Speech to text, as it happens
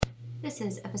This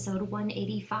is episode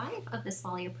 185 of the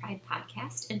Swallow Your Pride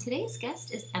podcast, and today's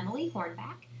guest is Emily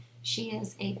Hornback. She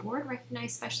is a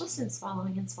board-recognized specialist in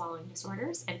swallowing and swallowing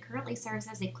disorders and currently serves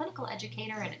as a clinical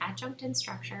educator and adjunct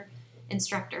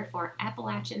instructor for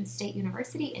Appalachian State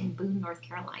University in Boone, North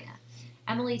Carolina.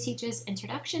 Emily teaches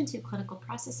Introduction to Clinical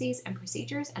Processes and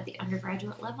Procedures at the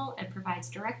undergraduate level and provides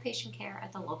direct patient care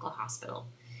at the local hospital.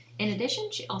 In addition,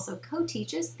 she also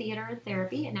co-teaches theater and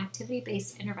therapy, an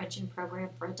activity-based intervention program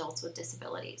for adults with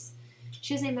disabilities.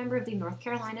 She is a member of the North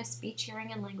Carolina Speech,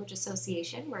 Hearing, and Language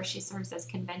Association, where she serves as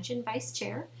Convention Vice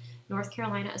Chair, North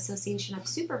Carolina Association of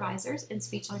Supervisors in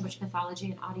Speech, Language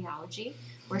Pathology, and Audiology,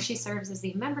 where she serves as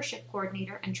the Membership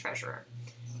Coordinator and Treasurer,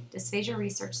 Dysphagia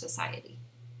Research Society.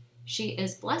 She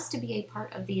is blessed to be a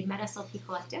part of the MedSLP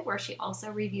Collective, where she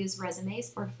also reviews resumes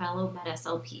for fellow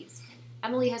MedSLPs.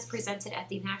 Emily has presented at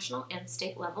the national and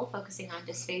state level, focusing on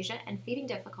dysphagia and feeding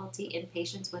difficulty in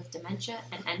patients with dementia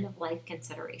and end-of-life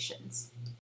considerations.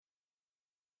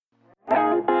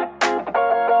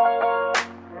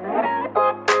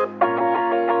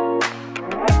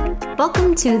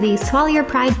 Welcome to the Swallow Your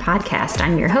Pride podcast.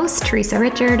 I'm your host, Teresa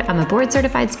Richard. I'm a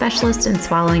board-certified specialist in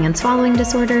swallowing and swallowing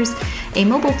disorders, a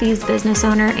mobile fees business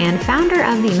owner, and founder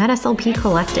of the MedSLP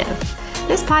Collective.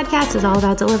 This podcast is all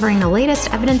about delivering the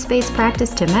latest evidence-based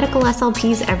practice to medical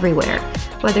SLPs everywhere.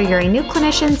 Whether you're a new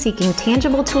clinician seeking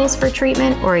tangible tools for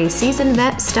treatment or a seasoned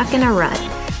vet stuck in a rut,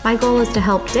 my goal is to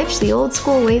help ditch the old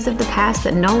school ways of the past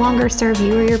that no longer serve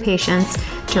you or your patients,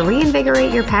 to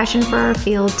reinvigorate your passion for our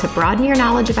field, to broaden your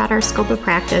knowledge about our scope of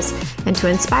practice, and to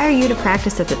inspire you to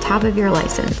practice at the top of your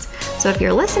license. So if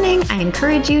you're listening, I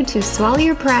encourage you to swallow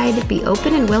your pride, be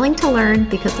open and willing to learn,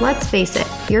 because let's face it,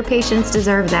 your patients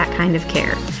deserve that kind of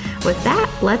care. With that,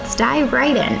 let's dive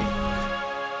right in.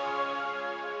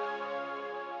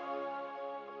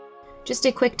 Just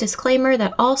a quick disclaimer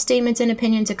that all statements and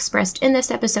opinions expressed in this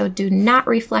episode do not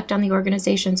reflect on the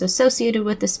organizations associated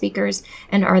with the speakers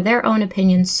and are their own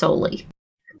opinions solely.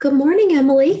 Good morning,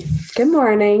 Emily. Good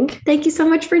morning. Thank you so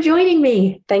much for joining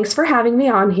me. Thanks for having me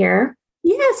on here.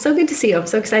 Yeah, so good to see you. I'm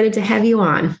so excited to have you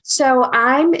on. So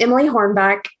I'm Emily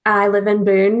Hornback. I live in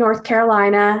Boone, North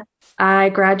Carolina. I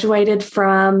graduated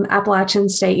from Appalachian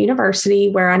State University,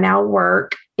 where I now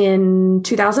work, in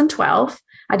 2012.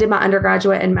 I did my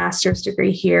undergraduate and master's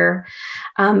degree here.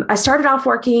 I started off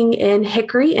working in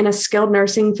Hickory in a skilled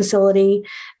nursing facility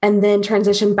and then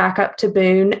transitioned back up to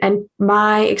Boone. And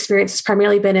my experience has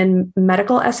primarily been in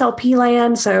medical SLP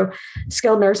land. So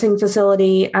skilled nursing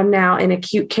facility. I'm now in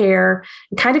acute care,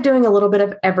 kind of doing a little bit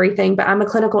of everything, but I'm a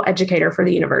clinical educator for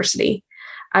the university.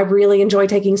 I really enjoy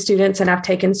taking students, and I've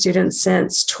taken students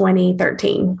since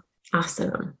 2013.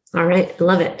 Awesome. All right. I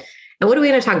love it. And what are we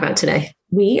going to talk about today?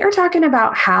 We are talking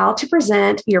about how to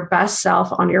present your best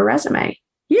self on your resume.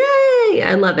 Yay!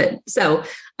 I love it. So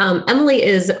Emily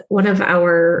is one of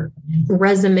our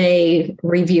resume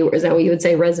reviewers. Is that what you would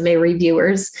say? Resume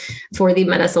reviewers for the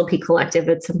MedSLP Collective.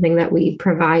 It's something that we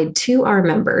provide to our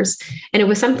members. And it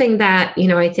was something that,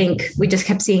 I think we just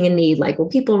kept seeing a need. Like, will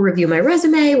people review my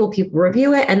resume? Will people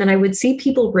review it? And then I would see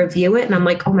people review it. And I'm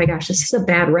like, oh my gosh, this is a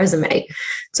bad resume.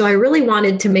 So I really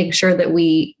wanted to make sure that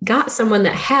we got someone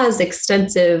that has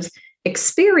extensive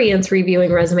experience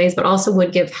reviewing resumes, but also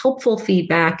would give helpful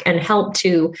feedback and help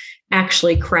to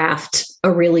actually craft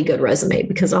a really good resume.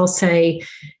 Because I'll say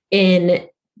in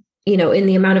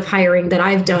the amount of hiring that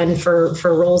I've done for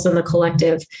roles in the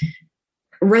collective,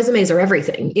 resumes are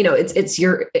everything. It's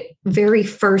your very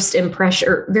first impression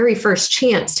or very first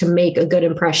chance to make a good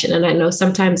impression. And I know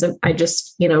sometimes I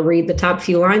just, read the top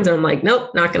few lines and I'm like,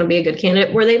 nope, not going to be a good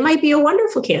candidate, where they might be a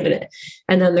wonderful candidate.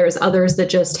 And then there's others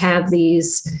that just have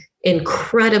these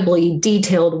incredibly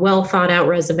detailed, well thought out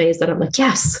resumes that I'm like,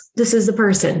 yes, this is the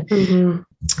person. Mm-hmm.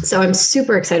 So I'm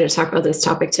super excited to talk about this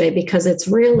topic today because it's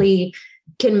really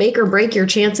can make or break your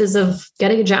chances of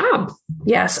getting a job.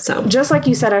 Yes. So just like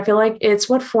you said, I feel like it's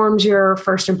what forms your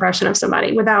first impression of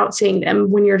somebody without seeing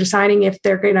them when you're deciding if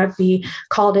they're going to be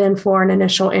called in for an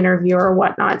initial interview or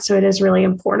whatnot. So it is really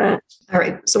important. All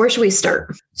right. So where should we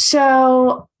start?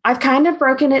 So I've kind of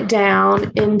broken it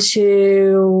down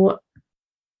into,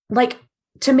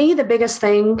 to me, the biggest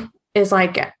thing is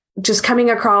just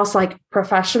coming across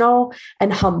professional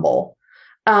and humble.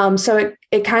 So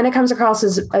it kind of comes across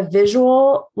as a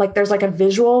visual, there's a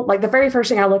visual, the very first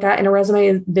thing I look at in a resume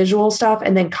is visual stuff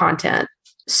and then content.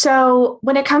 So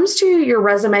when it comes to your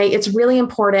resume, it's really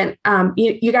important.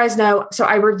 You guys know, so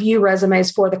I review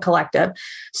resumes for the collective.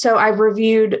 So I've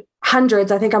reviewed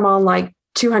hundreds. I think I'm on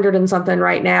 200 and something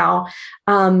right now.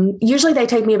 Usually they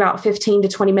take me about 15 to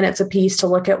 20 minutes a piece to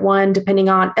look at one, depending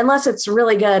on, unless it's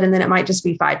really good, and then it might just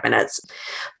be 5 minutes.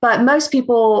 But most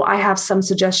people, I have some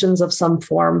suggestions of some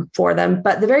form for them.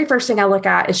 But the very first thing I look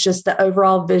at is just the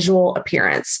overall visual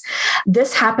appearance.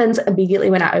 This happens immediately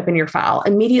when I open your file.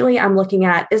 Immediately I'm looking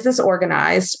at, is this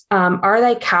organized? Are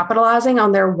they capitalizing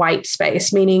on their white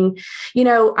space? Meaning,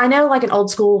 I know like an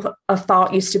old school of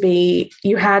thought used to be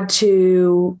you had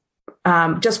to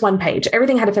just one page.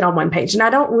 Everything had to fit on one page. And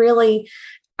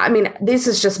this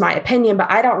is just my opinion, but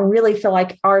I don't really feel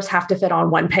like ours have to fit on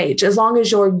one page as long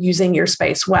as you're using your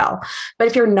space well. But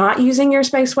if you're not using your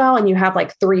space well and you have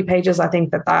like 3 pages, I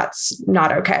think that that's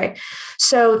not okay.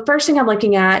 So first thing I'm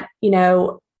looking at,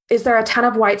 is there a ton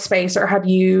of white space, or have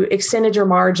you extended your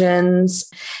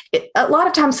margins? A lot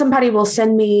of times somebody will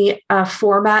send me a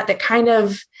format that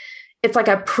it's like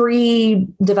a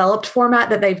pre-developed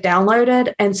format that they've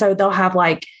downloaded. And so they'll have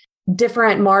like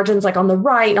different margins, like on the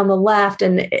right, on the left,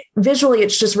 and visually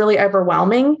it's just really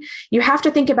overwhelming. You have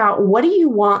to think about, what do you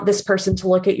want this person to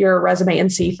look at your resume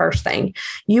and see first thing?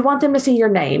 You want them to see your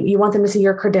name. You want them to see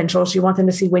your credentials. You want them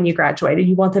to see when you graduated.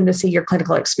 You want them to see your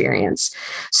clinical experience.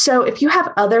 So if you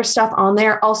have other stuff on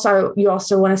there, you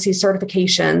also want to see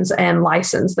certifications and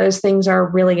license. Those things are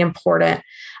really important.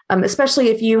 Especially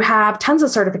if you have tons of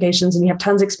certifications and you have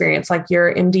tons of experience, like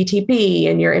your MDTP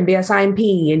and your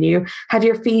MBSIMP, and you have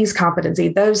your fees competency,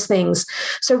 those things.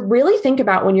 So really think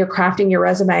about, when you're crafting your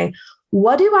resume,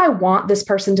 what do I want this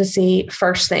person to see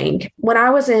first thing? When I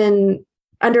was in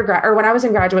undergrad, or when I was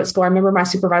in graduate school, I remember my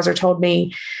supervisor told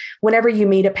me, whenever you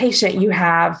meet a patient, you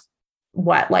have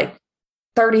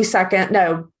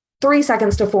 3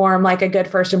 seconds to form like a good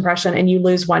first impression, and you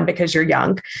lose 1 because you're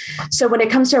young. So when it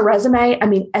comes to a resume,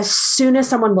 as soon as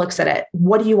someone looks at it,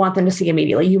 what do you want them to see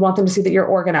immediately? You want them to see that you're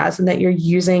organized and that you're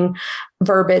using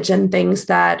verbiage and things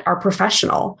that are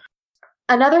professional.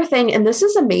 Another thing, and this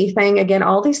is a me thing, again,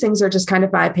 all these things are just kind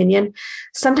of my opinion.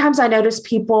 Sometimes I notice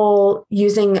people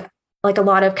using like a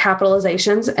lot of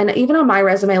capitalizations. And even on my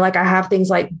resume, like I have things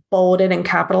like bolded and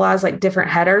capitalized, like different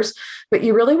headers, but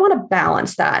you really want to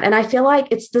balance that. And I feel like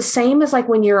it's the same as like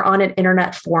when you're on an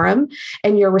internet forum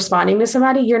and you're responding to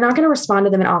somebody, you're not going to respond to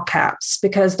them in all caps,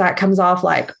 because that comes off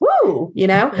like, woo,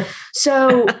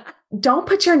 So don't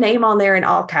put your name on there in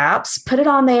all caps. Put it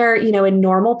on there, in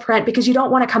normal print, because you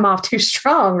don't want to come off too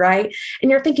strong, right?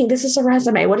 And you're thinking, this is a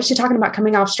resume. What is she talking about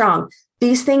coming off strong?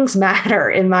 These things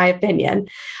matter, in my opinion.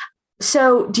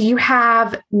 So do you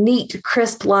have neat,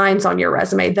 crisp lines on your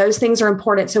resume? Those things are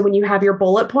important. So when you have your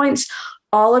bullet points,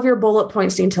 all of your bullet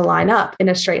points need to line up in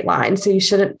a straight line. So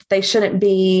they shouldn't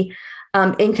be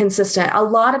inconsistent. A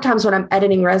lot of times when I'm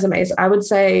editing resumes, I would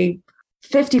say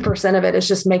 50% of it is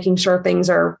just making sure things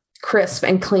are crisp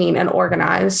and clean and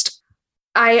organized.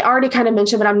 I already kind of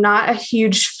mentioned that I'm not a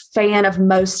huge fan of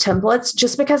most templates,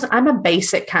 just because I'm a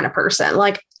basic kind of person.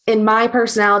 Like in my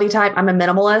personality type, I'm a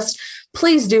minimalist.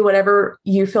 Please do whatever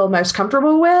you feel most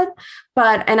comfortable with.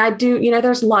 And I do,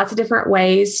 there's lots of different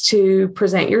ways to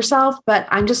present yourself, but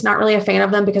I'm just not really a fan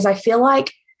of them, because I feel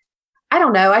like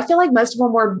most of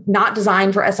them were not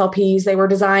designed for SLPs. They were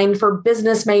designed for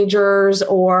business majors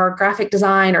or graphic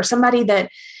design, or somebody that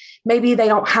maybe they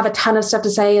don't have a ton of stuff to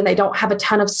say and they don't have a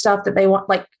ton of stuff that they want.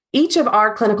 Like each of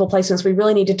our clinical placements, we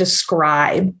really need to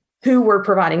describe who we're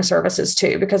providing services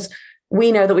to, because we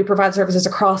know that we provide services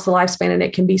across the lifespan and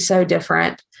it can be so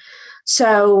different.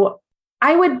 So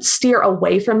I would steer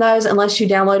away from those unless you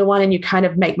download one and you kind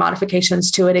of make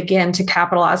modifications to it, again, to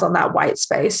capitalize on that white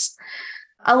space.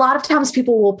 A lot of times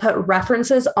people will put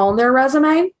references on their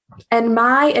resume. And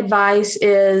my advice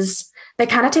is they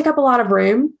kind of take up a lot of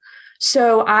room.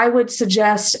 So I would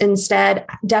suggest instead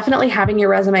definitely having your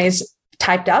resumes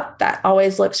typed up. That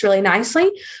always looks really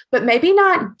nicely, but maybe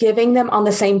not giving them on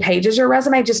the same page as your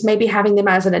resume, just maybe having them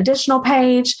as an additional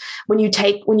page. When you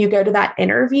go to that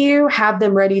interview, have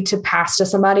them ready to pass to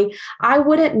somebody. I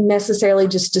wouldn't necessarily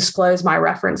just disclose my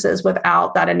references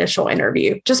without that initial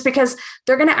interview, just because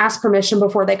they're going to ask permission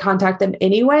before they contact them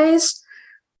anyways.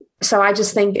 So I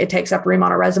just think it takes up room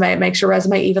on a resume. It makes your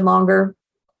resume even longer.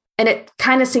 And it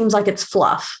kind of seems like it's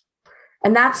fluff.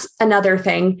 And that's another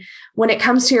thing. When it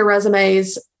comes to your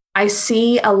resumes, I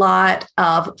see a lot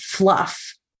of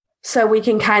fluff. So we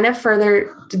can kind of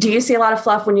do you see a lot of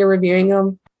fluff when you're reviewing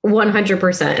them?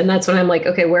 100%. And that's when I'm like,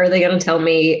 okay, where are they going to tell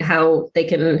me how they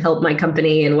can help my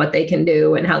company and what they can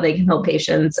do and how they can help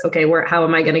patients? Okay, how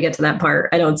am I going to get to that part?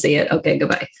 I don't see it. Okay,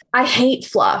 goodbye. I hate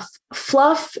fluff.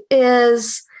 Fluff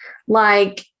is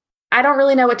like, I don't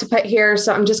really know what to put here,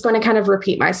 so I'm just going to kind of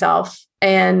repeat myself.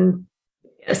 And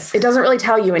yes, it doesn't really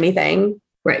tell you anything.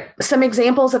 Right. Some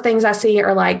examples of things I see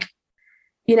are like,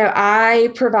 I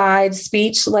provide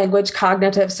speech language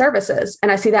cognitive services,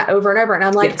 and I see that over and over. And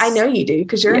I'm like, Yes. I know you do,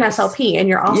 because you're an SLP and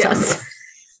you're awesome. Yes.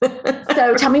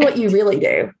 So tell me what you really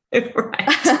do.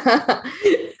 Right.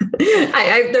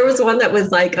 There was one that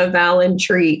was like a Valen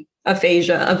treat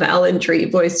aphasia, a Valen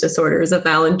treat voice disorders, a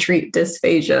Valen treat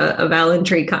dysphagia, a Valen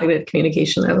treat cognitive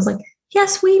communication. I was like,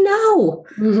 yes, we know.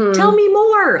 Mm-hmm. Tell me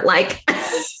more. Like,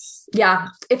 yeah.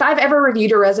 If I've ever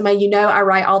reviewed a resume, I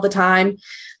write all the time.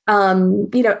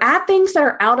 Add things that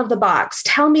are out of the box.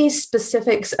 Tell me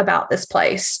specifics about this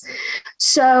place.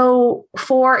 So,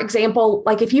 for example,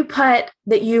 like if you put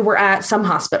that you were at some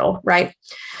hospital, right?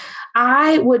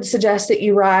 I would suggest that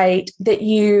you write that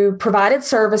you provided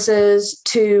services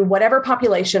to whatever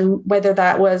population, whether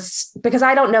that was, because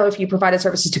I don't know if you provided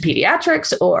services to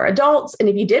pediatrics or adults. And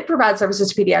if you did provide services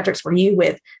to pediatrics, were you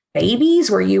with babies?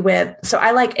 So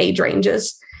I like age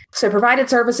ranges. So provided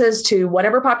services to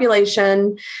whatever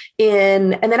population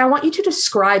and then I want you to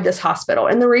describe this hospital.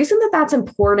 And the reason that that's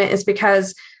important is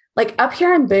because like up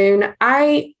here in Boone,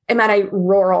 I am at a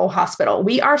rural hospital.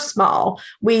 We are small.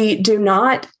 We do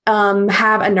not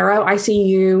have a neuro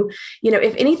ICU.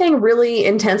 If anything really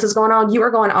intense is going on, you are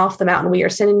going off the mountain. We are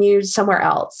sending you somewhere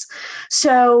else.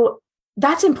 So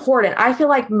that's important. I feel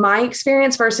like my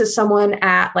experience versus someone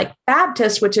at like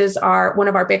Baptist, which is one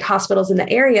of our big hospitals in the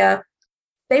area,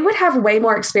 they would have way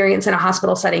more experience in a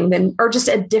hospital setting or just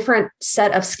a different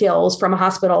set of skills from a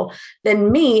hospital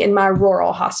than me in my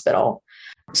rural hospital.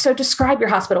 So describe your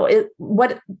hospital.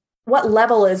 What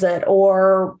level is it?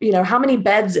 Or, how many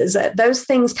beds is it? Those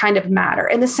things kind of matter.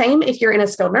 And the same if you're in a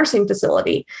skilled nursing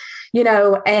facility,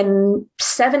 and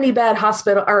 70-bed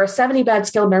hospital or a 70-bed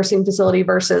skilled nursing facility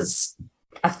versus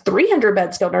a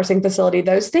 300-bed skilled nursing facility,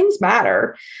 those things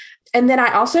matter. And then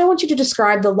I also want you to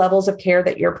describe the levels of care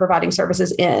that you're providing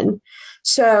services in.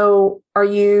 So are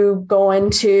you going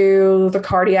to the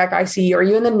cardiac ICU? Are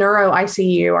you in the neuro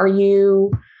ICU? Are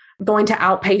you going to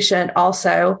outpatient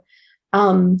also?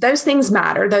 Those things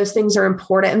matter. Those things are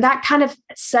important. And that kind of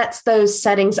sets those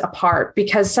settings apart,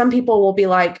 because some people will be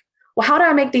like, well, how do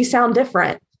I make these sound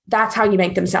different? That's how you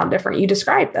make them sound different. You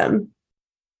describe them.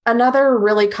 Another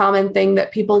really common thing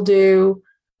that people do,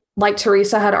 like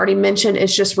Teresa had already mentioned,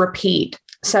 is just repeat.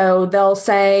 So they'll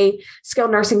say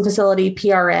skilled nursing facility,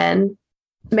 PRN.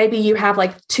 Maybe you have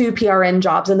like 2 PRN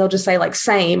jobs and they'll just say like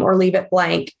same or leave it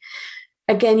blank.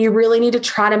 Again, you really need to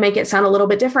try to make it sound a little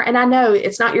bit different. And I know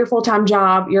it's not your full-time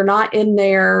job. You're not in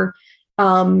there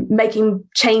making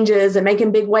changes and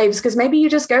making big waves, because maybe you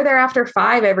just go there after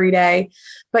 5 every day,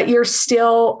 but you're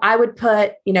still, I would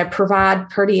put, provide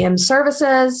per diem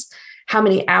services, how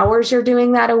many hours you're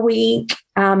doing that a week,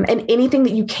 and anything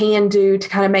that you can do to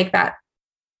kind of make that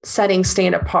setting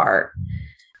stand apart.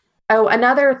 Oh,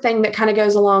 another thing that kind of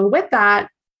goes along with that,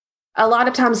 a lot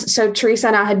of times, so Teresa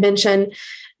and I had mentioned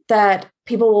that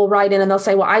people will write in and they'll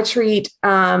say, well, I treat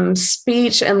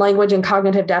speech and language and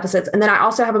cognitive deficits. And then I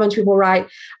also have a bunch of people write,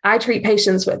 I treat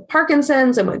patients with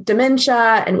Parkinson's and with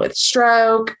dementia and with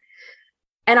stroke.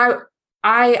 And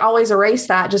I always erase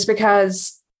that, just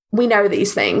because we know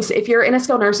these things. If you're in a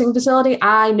skilled nursing facility,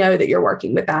 I know that you're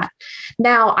working with that.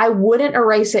 Now, I wouldn't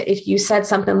erase it if you said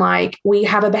something like, we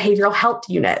have a behavioral health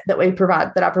unit that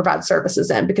I provide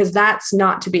services in, because that's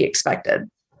not to be expected.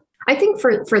 I think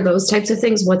for those types of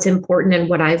things, what's important and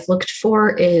what I've looked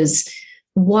for is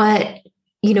what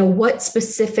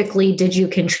specifically did you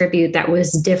contribute that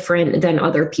was different than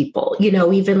other people?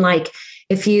 Even like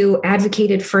if you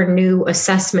advocated for new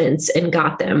assessments and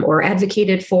got them, or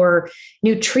advocated for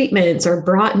new treatments, or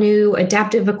brought new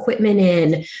adaptive equipment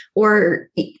in, or,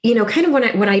 kind of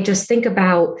when I just think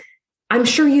about, I'm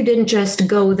sure you didn't just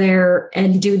go there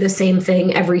and do the same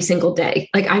thing every single day.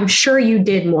 Like, I'm sure you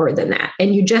did more than that.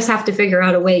 And you just have to figure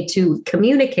out a way to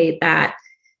communicate that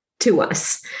to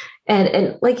us.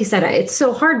 And like you said, it's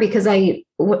so hard, because I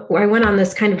went on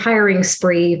this kind of hiring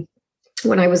spree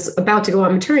when I was about to go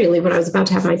on maternity leave, when I was about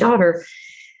to have my daughter.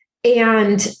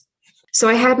 And so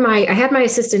I had my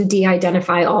assistant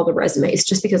de-identify all the resumes,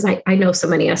 just because I know so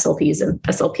many SLPs in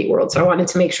SLP world. So I wanted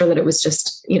to make sure that it was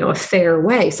just, a fair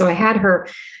way. So I had her,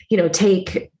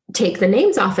 take the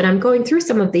names off, and I'm going through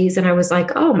some of these, and I was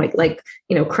like, oh my,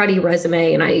 cruddy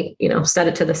resume. And I, set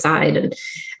it to the side, and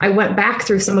I went back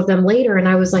through some of them later, and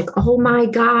I was like, oh my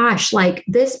gosh, like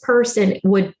this person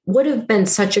would have been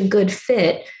such a good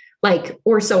fit.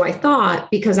 Or so I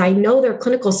thought, because I know their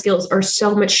clinical skills are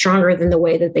so much stronger than the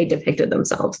way that they depicted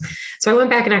themselves. So I went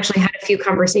back and actually had a few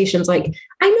conversations like,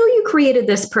 I know you created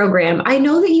this program. I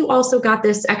know that you also got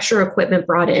this extra equipment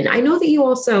brought in. I know that you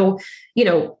also,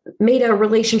 made a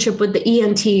relationship with the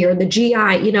ENT or the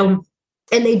GI,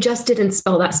 And they just didn't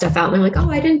spell that stuff out. And they're like,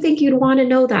 oh, I didn't think you'd want to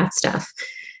know that stuff.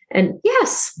 And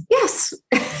yes.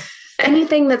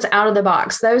 Anything that's out of the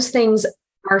box, those things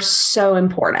are so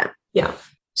important. Yeah.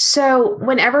 So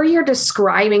whenever you're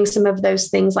describing some of those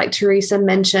things, like Teresa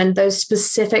mentioned, those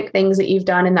specific things that you've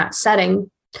done in that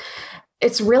setting,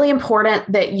 it's really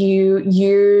important that you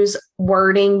use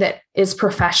wording that is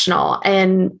professional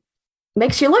and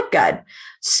makes you look good.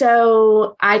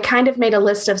 So I kind of made a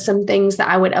list of some things that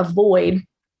I would avoid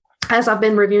as I've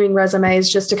been reviewing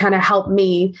resumes, just to kind of help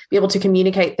me be able to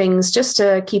communicate things, just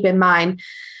to keep in mind.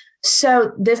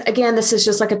 So this is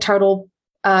just like a total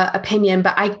opinion,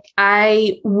 but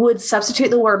I would substitute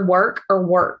the word work or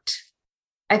worked.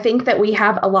 I think that we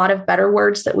have a lot of better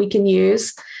words that we can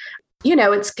use. You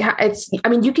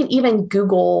can even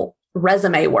Google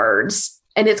resume words,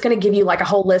 and it's going to give you like a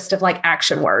whole list of like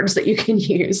action words that you can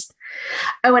use.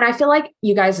 Oh, and I feel like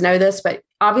you guys know this, but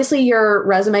obviously your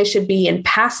resume should be in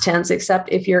past tense,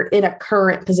 except if you're in a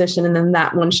current position, and then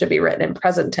that one should be written in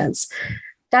present tense.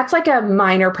 That's like a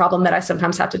minor problem that I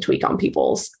sometimes have to tweak on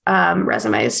people's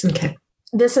resumes. Okay.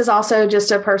 This is also just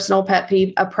a personal pet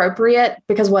peeve, appropriate,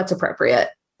 because what's appropriate?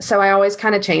 So I always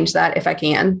kind of change that if I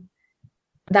can.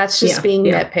 That's just being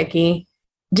nitpicky.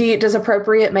 Does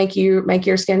appropriate make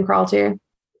your skin crawl too?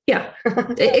 Yeah.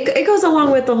 It goes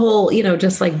along with the whole,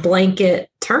 just like blanket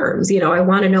terms. I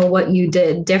want to know what you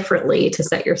did differently to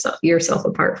set yourself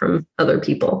apart from other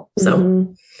people.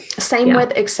 So same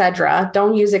with etc.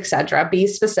 Don't use etc. Be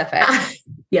specific.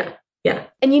 Yeah.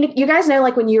 And you guys know,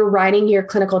 like when you're writing your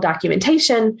clinical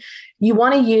documentation, you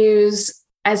want to use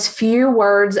as few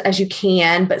words as you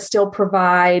can, but still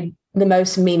provide the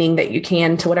most meaning that you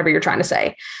can to whatever you're trying to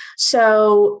say.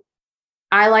 So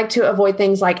I like to avoid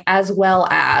things like as well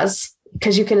as,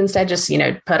 because you can instead just,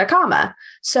 put a comma.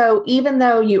 So even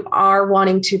though you are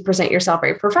wanting to present yourself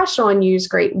very professional and use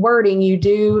great wording, you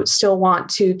do still want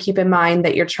to keep in mind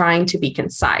that you're trying to be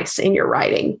concise in your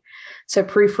writing. So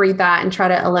proofread that and try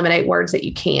to eliminate words that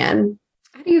you can.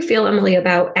 How do you feel, Emily,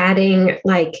 about adding,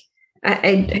 like,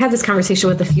 I had this conversation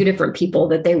with a few different people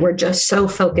that they were just so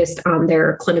focused on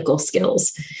their clinical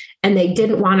skills and they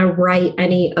didn't want to write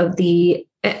any of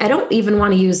I don't even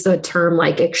want to use the term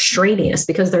like extraneous,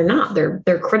 because they're not,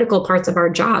 they're critical parts of our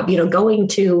job, going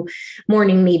to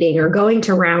morning meeting or going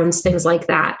to rounds, things like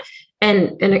that.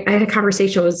 And I had a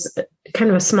conversation, it was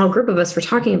kind of a small group of us were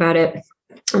talking about it.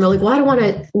 And they're like, well, I don't want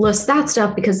to list that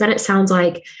stuff because then it sounds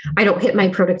like I don't hit my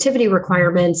productivity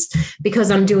requirements because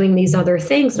I'm doing these other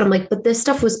things. And I'm like, but this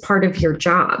stuff was part of your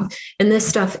job. And this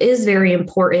stuff is very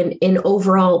important in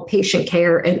overall patient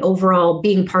care and overall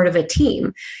being part of a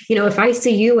team. If I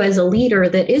see you as a leader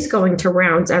that is going to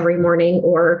rounds every morning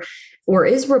or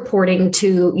is reporting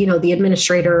to, the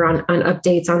administrator on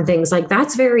updates on things, like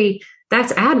that's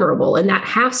admirable. And that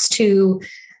has to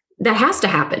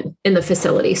happen in the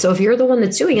facility. So if you're the one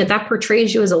that's doing it, that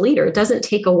portrays you as a leader. It doesn't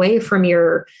take away from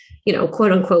your,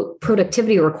 quote unquote,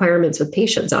 productivity requirements with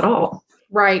patients at all.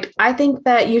 Right. I think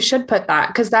that you should put that,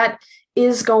 because that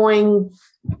is going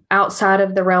outside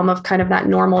of the realm of kind of that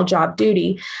normal job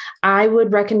duty. I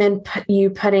would recommend you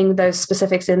putting those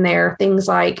specifics in there, things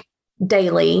like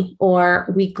daily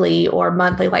or weekly or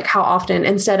monthly, like how often,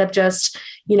 instead of just,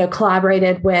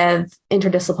 collaborated with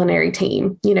interdisciplinary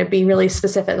team, be really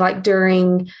specific, like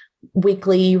during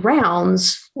weekly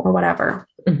rounds or whatever.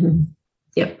 Mm-hmm.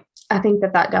 Yep. I think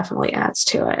that definitely adds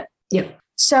to it. Yep.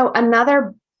 So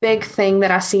another big thing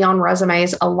that I see on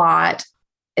resumes a lot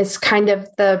is kind of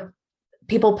the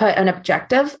people put an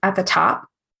objective at the top.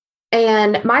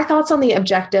 And my thoughts on the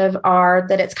objective are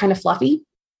that it's kind of fluffy.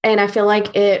 And I feel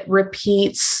like it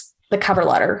repeats the cover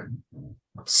letter.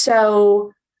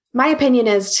 So my opinion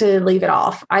is to leave it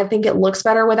off. I think it looks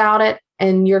better without it.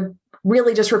 And you're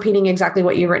really just repeating exactly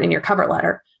what you've written in your cover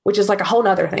letter, which is like a whole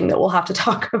nother thing that we'll have to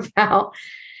talk about.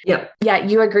 Yep. Yeah.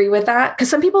 You agree with that? Because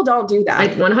some people don't do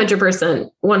that.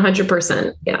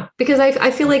 100%. Yeah. Because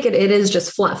I feel like it is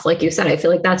just fluff. Like you said, I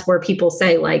feel like that's where people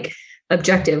say like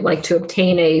objective, like to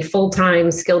obtain a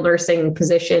full-time skilled nursing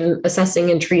position, assessing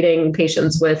and treating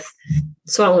patients with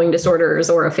swallowing disorders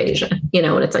or aphasia,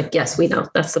 and it's like, yes, we know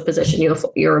that's the position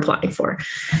you're applying for.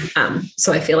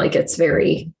 So I feel like it's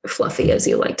very fluffy, as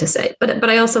you like to say, but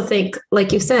I also think,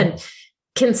 like you said,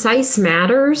 concise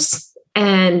matters.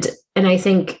 And I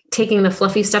think taking the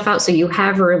fluffy stuff out so you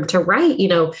have room to write,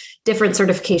 different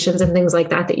certifications and things like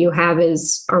that you have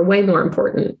are way more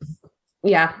important.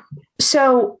 Yeah.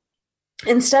 So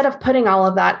instead of putting all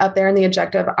of that up there in the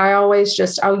objective, I'll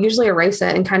usually erase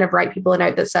it and kind of write people a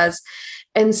note that says,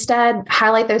 instead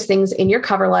highlight those things in your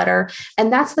cover letter.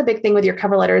 And that's the big thing with your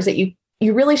cover letter, is that you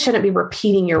really shouldn't be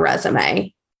repeating your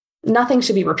resume. nothing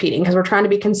should be repeating because we're trying to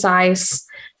be concise,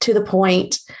 to the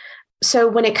point. So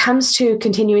when it comes to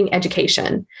continuing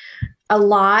education,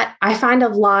 I find a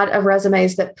lot of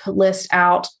resumes that list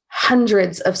out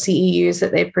hundreds of CEUs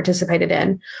that they've participated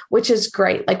in, which is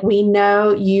great. Like, we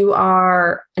know you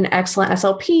are an excellent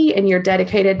SLP and you're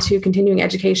dedicated to continuing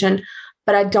education,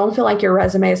 but I don't feel like your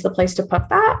resume is the place to put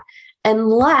that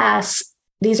unless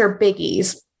these are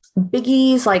biggies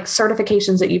like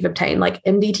certifications that you've obtained, like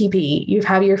MDTP, you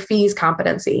have your FEES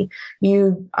competency,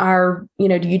 you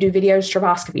do video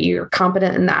stroboscopy, you're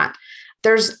competent in that.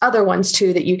 There's other ones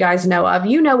too that you guys know of.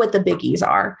 You know what the biggies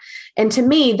are. And to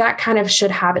me, that kind of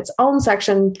should have its own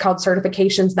section called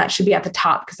certifications. That should be at the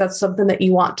top because that's something that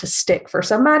you want to stick for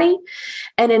somebody.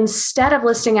 And instead of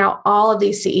listing out all of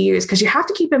these CEUs, because you have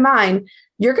to keep in mind,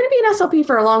 you're going to be an SLP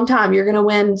for a long time. You're going to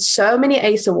win so many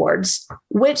ACE awards,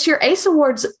 which your ACE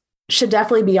awards should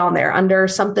definitely be on there under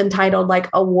something titled like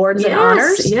awards and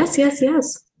honors.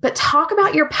 Yes. But talk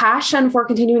about your passion for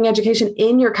continuing education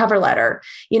in your cover letter.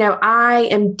 I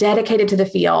am dedicated to the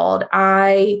field.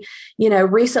 I,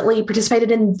 recently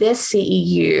participated in this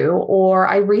CEU, or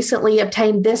I recently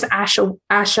obtained this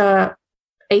ASHA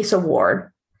ACE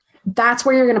award. That's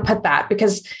where you're going to put that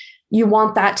because you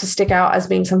want that to stick out as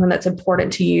being something that's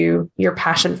important to you, your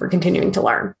passion for continuing to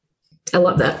learn. I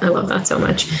love that. I love that so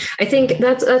much. I think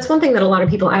that's one thing that a lot of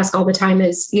people ask all the time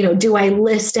is, do I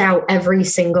list out every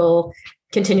single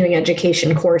continuing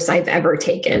education course I've ever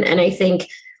taken? And I think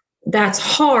that's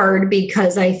hard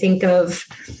because I think of,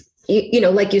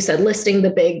 like you said, listing the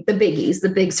biggies, the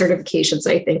big certifications,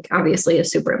 I think obviously is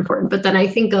super important. But then I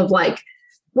think of like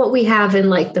what we have in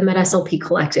like the MedSLP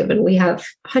Collective, and we have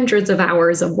hundreds of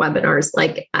hours of webinars.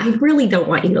 Like, I really don't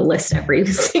want you to list every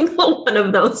single one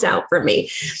of those out for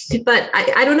me. But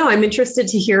I don't know. I'm interested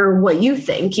to hear what you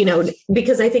think,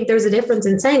 because I think there's a difference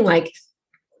in saying like,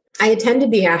 I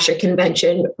attended the ASHA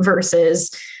convention versus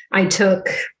I took,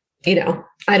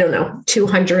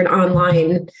 200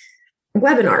 online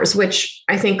webinars, which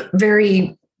I think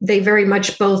they very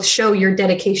much both show your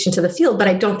dedication to the field, but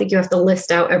I don't think you have to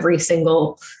list out every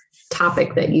single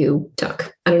topic that you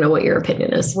took. I don't know what your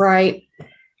opinion is. Right.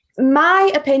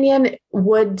 My opinion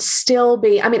would still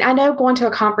be, I know going to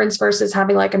a conference versus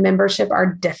having like a membership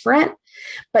are different.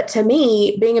 But to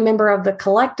me, being a member of the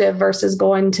collective versus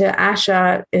going to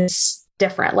ASHA is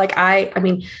different. Like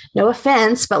no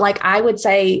offense, but like I would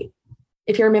say,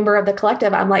 if you're a member of the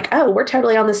collective, I'm like, oh, we're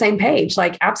totally on the same page.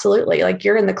 Like, absolutely. Like,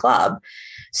 you're in the club.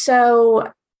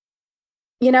 So,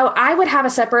 I would have a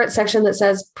separate section that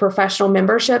says professional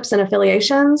memberships and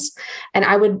affiliations. And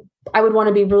I would want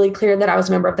to be really clear that I was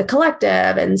a member of the collective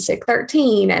and SIC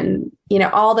 13 and,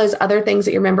 all those other things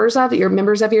that you're members of. You're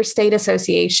members of your state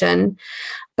association.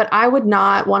 But I would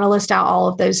not want to list out all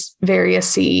of those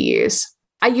various CEUs.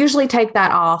 I usually take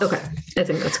that off. Okay. I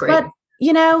think that's great. But,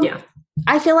 yeah.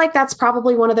 I feel like that's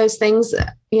probably one of those things,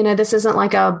 this isn't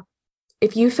like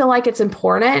if you feel like it's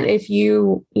important, if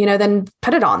you, then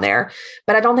put it on there.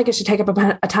 But I don't think it should take up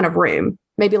a ton of room,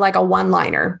 maybe like a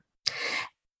one-liner.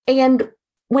 And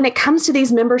when it comes to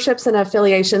these memberships and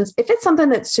affiliations, if it's something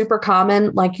that's super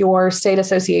common, like your state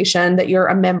association that you're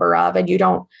a member of and you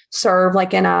don't serve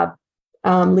like in a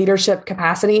leadership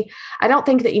capacity, I don't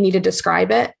think that you need to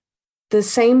describe it. The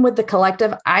same with the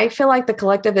collective. I feel like the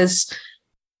collective is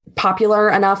popular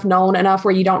enough, known enough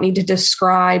where you don't need to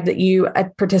describe that you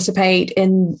participate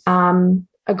in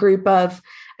a group of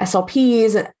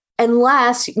SLPs,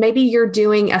 unless maybe you're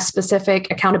doing a specific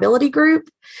accountability group.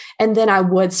 And then I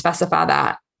would specify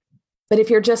that. But if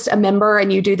you're just a member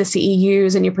and you do the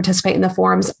CEUs and you participate in the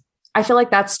forums, I feel like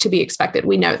that's to be expected.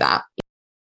 We know that.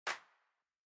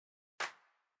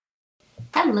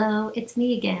 Hello, it's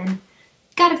me again.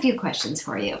 Got a few questions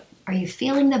for you. Are you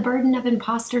feeling the burden of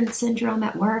imposter syndrome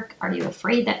at work? Are you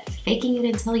afraid that faking it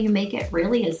until you make it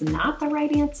really is not the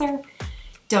right answer?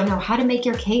 Don't know how to make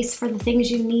your case for the things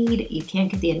you need? You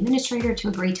can't get the administrator to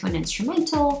agree to an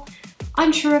instrumental?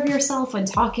 Unsure of yourself when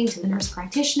talking to the nurse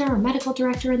practitioner or medical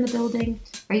director in the building?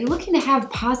 Are you looking to have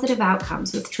positive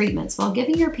outcomes with treatments while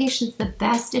giving your patients the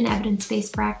best in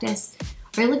evidence-based practice?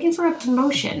 Are you looking for a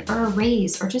promotion or a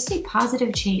raise or just a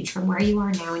positive change from where you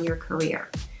are now in your career?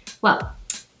 Well,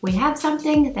 we have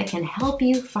something that can help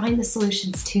you find the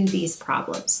solutions to these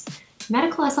problems.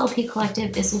 Medical SLP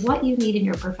Collective is what you need in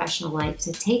your professional life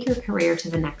to take your career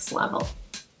to the next level.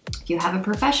 If you have a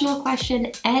professional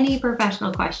question, any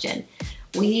professional question,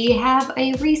 we have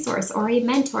a resource or a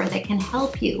mentor that can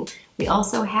help you. We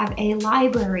also have a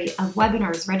library of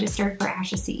webinars registered for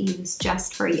ASHA CEUs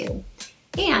just for you.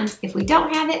 And if we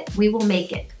don't have it, we will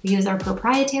make it. We use our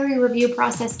proprietary review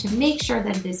process to make sure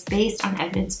that it is based on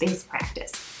evidence-based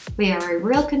practice. We are a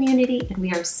real community and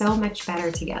we are so much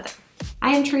better together.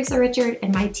 I am Teresa Richard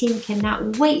and my team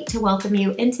cannot wait to welcome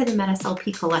you into the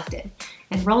MedSLP Collective.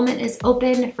 Enrollment is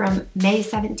open from May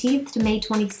 17th to May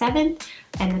 27th,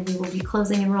 and then we will be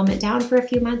closing enrollment down for a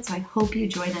few months, so I hope you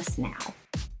join us now.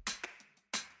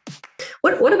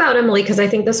 What about, Emily? Because I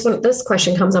think this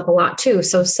question comes up a lot too.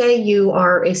 So say you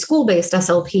are a school-based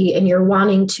SLP and you're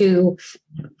wanting to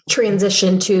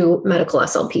transition to medical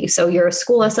SLP. So you're a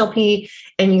school SLP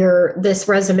and this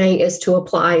resume is to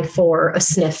apply for a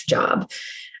SNF job.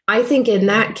 I think in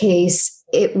that case,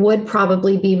 it would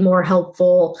probably be more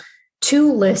helpful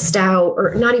to list out,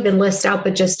 or not even list out,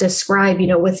 but just describe,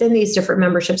 within these different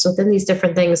memberships, within these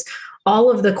different things,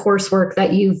 all of the coursework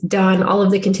that you've done, all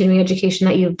of the continuing education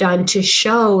that you've done to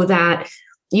show that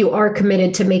you are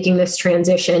committed to making this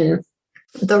transition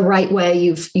the right way.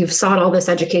 You've sought all this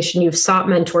education, you've sought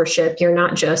mentorship. You're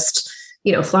not just,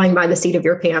 flying by the seat of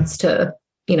your pants to,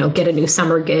 get a new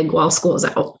summer gig while school's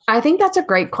out. I think that's a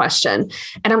great question.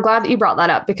 And I'm glad that you brought that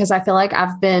up because I feel like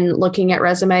I've been looking at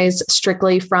resumes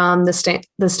strictly from the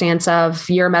stance of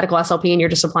you're a medical SLP and you're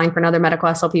just applying for another medical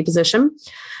SLP position.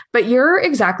 But you're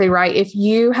exactly right. If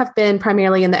you have been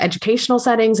primarily in the educational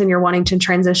settings and you're wanting to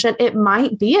transition, it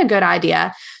might be a good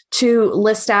idea to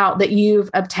list out that you've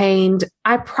obtained.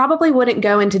 I probably wouldn't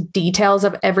go into details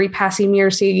of every passing year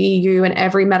CEU and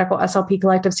every medical SLP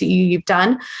collective CEU you've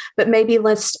done, but maybe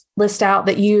list out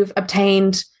that you've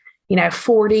obtained,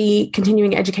 40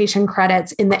 continuing education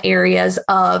credits in the areas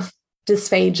of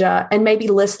dysphagia, and maybe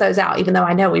list those out, even though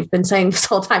I know we've been saying this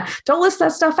whole time, don't list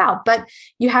that stuff out, but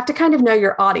you have to kind of know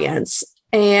your audience.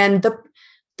 And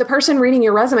the person reading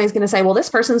your resume is going to say, well, this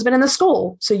person's been in the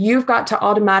school. So you've got to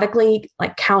automatically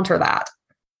counter that.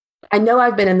 I know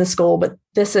I've been in the school, but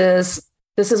this is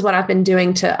what I've been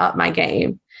doing to up my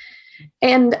game.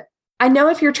 And I know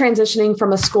if you're transitioning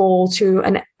from a school to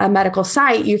a medical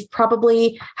site, you've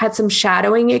probably had some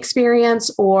shadowing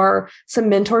experience or some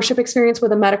mentorship experience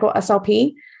with a medical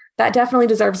SLP. That definitely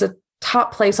deserves a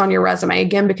top place on your resume,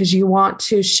 again, because you want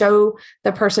to show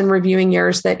the person reviewing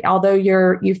yours that although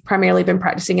you've primarily been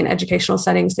practicing in educational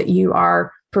settings, that you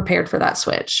are prepared for that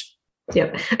switch.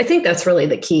 Yep. I think that's really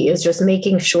the key, is just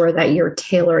making sure that you're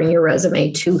tailoring your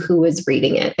resume to who is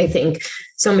reading it. I think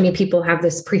so many people have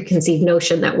this preconceived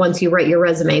notion that once you write your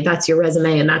resume, that's your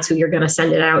resume and that's who you're going to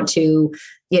send it out to,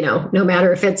 no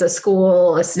matter if it's a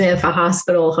school, a SNF, a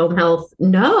hospital, home health.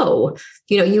 No,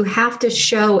 you have to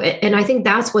show it. And I think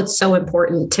that's what's so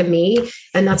important to me.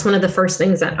 And that's one of the first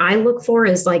things that I look for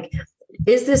is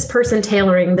is this person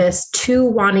tailoring this to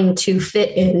wanting to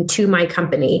fit into my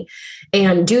company?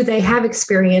 And do they have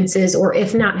experiences, or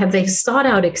if not, have they sought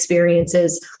out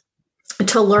experiences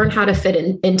to learn how to fit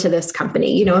into this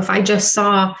company? If I just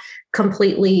saw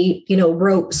completely,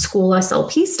 rote school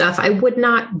SLP stuff, I would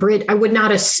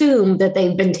not assume that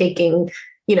they've been taking,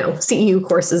 CEU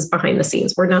courses behind the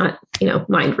scenes. We're not,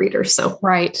 mind readers. So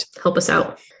right. Help us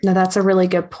out. No, that's a really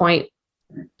good point.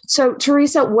 So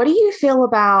Teresa, what do you feel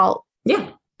about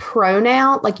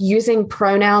using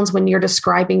pronouns when you're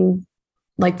describing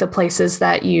the places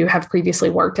that you have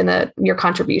previously worked and your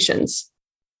contributions?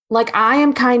 I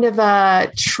am kind of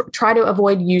try to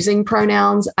avoid using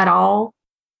pronouns at all,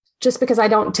 just because I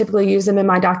don't typically use them in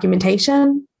my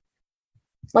documentation.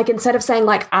 Instead of saying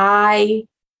I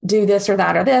do this or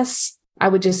that or this, I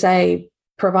would just say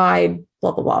provide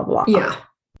blah, blah, blah, blah. Yeah.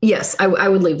 Yes. I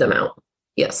would leave them out.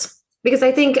 Yes. Because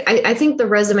I think the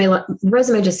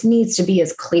resume just needs to be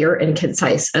as clear and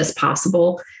concise as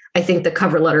possible. I think the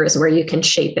cover letter is where you can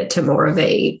shape it to more of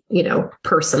a,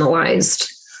 personalized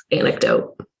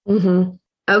anecdote. Mm-hmm.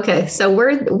 Okay. So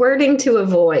wording to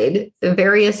avoid the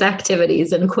various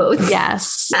activities in quotes.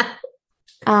 Yes.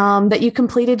 That you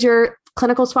completed your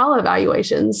clinical swallow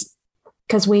evaluations,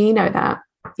 because we know that.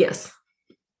 Yes.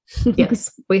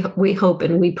 Yes. We hope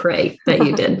and we pray that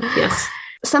you did. Yes.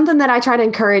 Something that I try to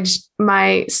encourage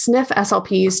my SNF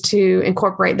SLPs to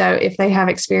incorporate, though, if they have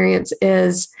experience,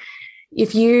 is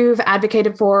if you've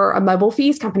advocated for a mobile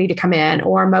fees company to come in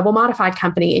or a mobile modified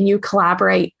company and you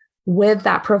collaborate with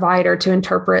that provider to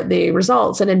interpret the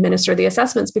results and administer the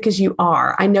assessments, because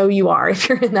I know you are if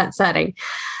you're in that setting,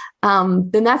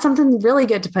 then that's something really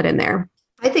good to put in there.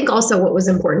 I think also what was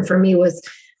important for me was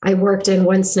I worked in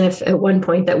one SNF at one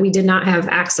point that we did not have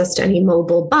access to any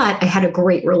mobile, but I had a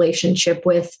great relationship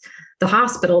with the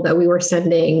hospital that we were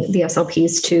sending the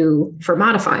SLPs to for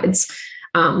modifieds.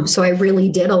 So I really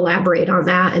did elaborate on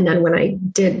that. And then when I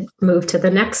did move to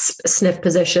the next SNF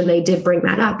position, they did bring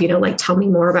that up, tell me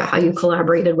more about how you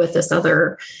collaborated with this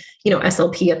other,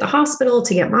 SLP at the hospital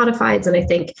to get modifieds. And I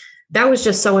think that was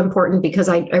just so important because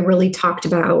I really talked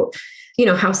about,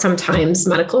 how sometimes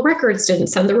medical records didn't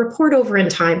send the report over in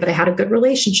time, but I had a good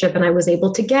relationship and I was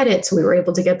able to get it. So we were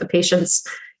able to get the patient's,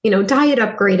 diet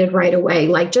upgraded right away.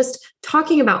 Like just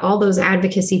talking about all those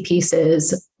advocacy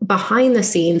pieces behind the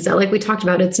scenes that, like we talked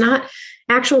about, it's not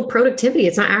actual productivity,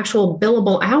 it's not actual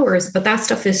billable hours, but that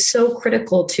stuff is so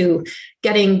critical to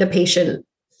getting the patient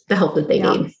the help that they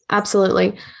need.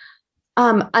 Absolutely.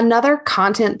 Another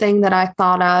content thing that I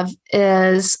thought of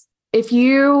is if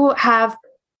you have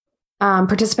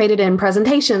participated in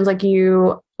presentations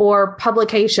or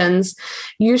publications,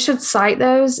 you should cite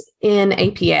those in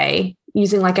APA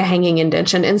using like a hanging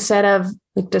indentation instead of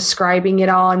like describing it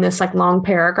all in this like long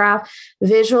paragraph.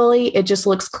 Visually, it just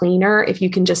looks cleaner if you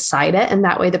can just cite it, and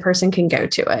that way the person can go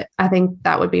to it. I think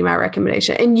that would be my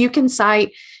recommendation. And you can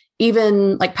cite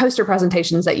even like poster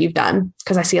presentations that you've done,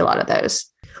 because I see a lot of those.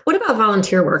 What about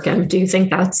volunteer work? And do you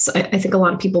think I think a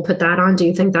lot of people put that on. Do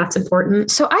you think that's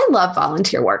important? So I love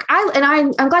volunteer work.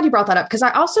 I'm glad you brought that up, because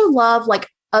I also love like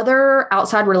other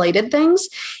outside related things.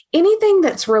 Anything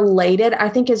that's related, I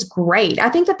think is great. I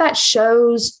think that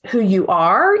shows who you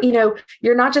are.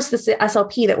 You're not just this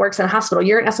SLP that works in a hospital.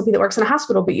 You're an SLP that works in a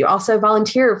hospital, but you also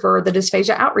volunteer for the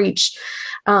dysphagia outreach.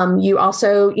 You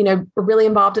also, are really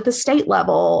involved at the state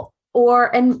level.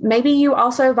 And maybe you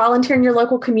also volunteer in your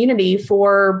local community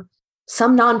for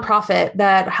some nonprofit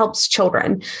that helps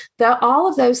children. All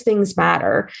of those things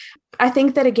matter. I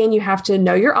think that, again, you have to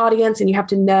know your audience and you have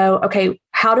to know, okay,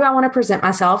 how do I want to present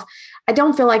myself? I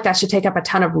don't feel like that should take up a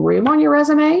ton of room on your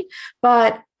resume,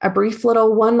 but a brief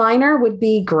little one-liner would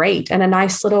be great. And a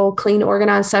nice little clean,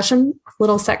 organized section,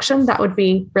 that would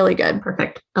be really good.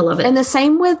 Perfect. I love it. And the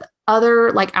same with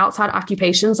other like outside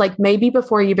occupations, like maybe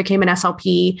before you became an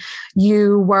SLP,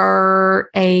 you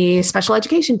were a special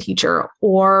education teacher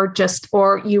or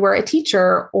you were a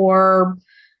teacher or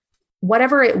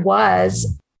whatever it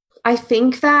was. I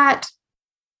think that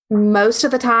most of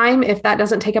the time, if that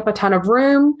doesn't take up a ton of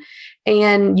room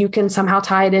and you can somehow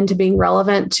tie it into being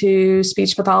relevant to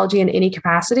speech pathology in any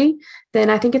capacity, then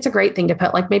I think it's a great thing to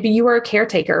put. Like maybe you were a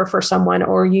caretaker for someone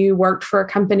or you worked for a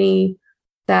company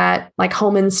that like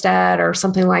Home Instead or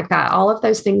something like that. All of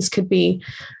those things could be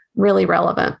really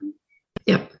relevant.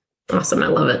 Yep. Awesome. I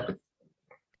love it.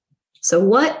 So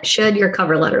what should your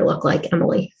cover letter look like,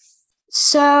 Emily?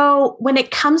 So when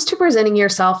it comes to presenting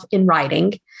yourself in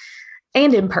writing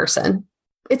and in person,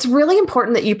 it's really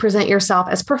important that you present yourself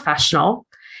as professional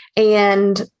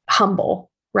and humble,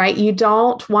 right? You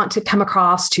don't want to come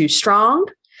across too strong.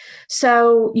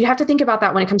 So you have to think about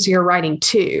that when it comes to your writing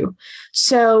too.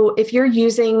 So if you're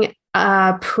using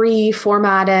a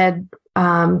pre-formatted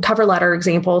cover letter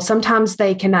example, sometimes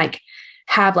they can like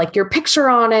have like your picture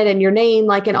on it and your name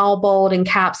like in all bold and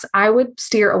caps. I would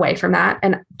steer away from that.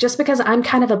 And just because I'm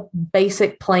kind of a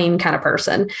basic plain kind of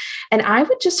person, and I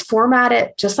would just format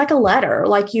it just like a letter,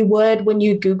 like you would when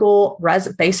you Google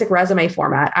basic resume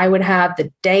format. I would have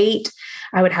the date,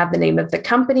 I would have the name of the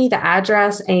company, the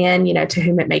address, and, to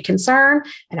whom it may concern.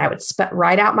 And I would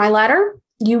write out my letter.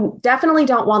 You definitely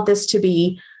don't want this to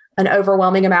be an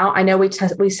overwhelming amount. I know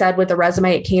we said with the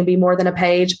resume, it can be more than a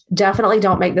page. Definitely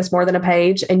don't make this more than a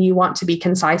page. And you want to be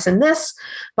concise in this,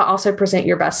 but also present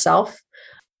your best self.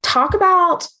 Talk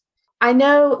about, I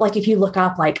know, like if you look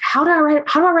up, like, how do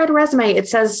I write a resume? It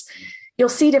says, you'll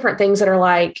see different things that are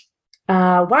like,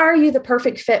 why are you the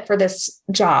perfect fit for this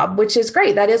job? Which is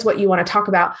great. That is what you want to talk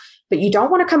about, but you don't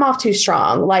want to come off too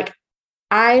strong. Like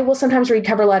I will sometimes read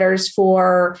cover letters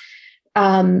for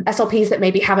SLPs that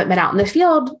maybe haven't been out in the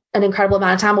field an incredible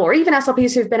amount of time, or even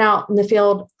SLPs who've been out in the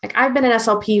field. Like I've been an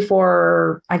SLP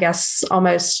for, I guess,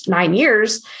 almost 9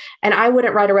 years. And I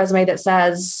wouldn't write a resume that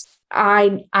says,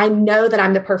 I know that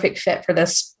I'm the perfect fit for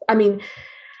this. I mean,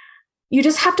 you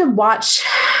just have to watch,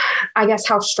 I guess,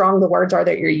 how strong the words are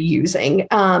that you're using.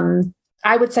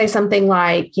 I would say something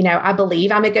like, I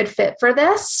believe I'm a good fit for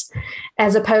this,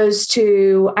 as opposed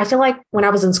to, I feel like when I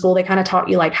was in school, they kind of taught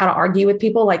you like how to argue with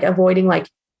people, like avoiding like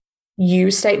you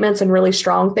statements and really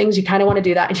strong things. You kind of want to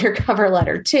do that in your cover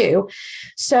letter too.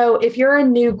 So if you're a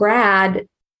new grad,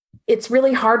 it's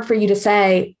really hard for you to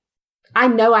say, I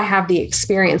know I have the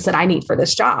experience that I need for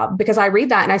this job, because I read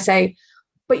that and I say,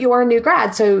 but you're a new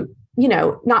grad. So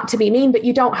not to be mean, but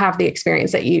you don't have the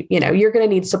experience that you're going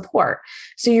to need support.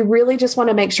 So you really just want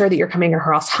to make sure that you're coming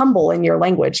across humble in your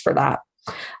language for that.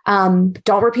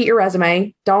 Don't repeat your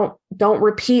resume. Don't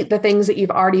repeat the things that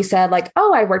you've already said, like,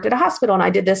 oh, I worked at a hospital and I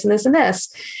did this and this and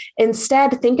this.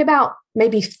 Instead, think about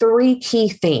maybe 3 key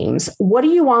themes. What do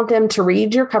you want them to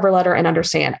read your cover letter and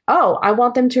understand? Oh, I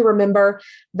want them to remember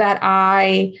that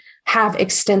I have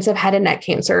extensive head and neck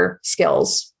cancer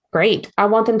skills. Great. I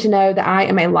want them to know that I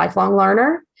am a lifelong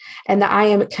learner and that I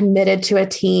am committed to a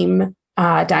team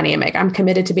dynamic. I'm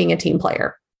committed to being a team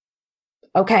player.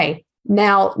 Okay.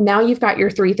 Now you've got your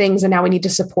 3 things, and now we need to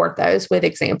support those with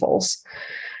examples.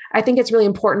 I think it's really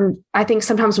important. I think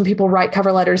sometimes when people write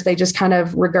cover letters, they just kind of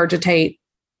regurgitate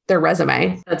their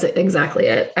resume. That's exactly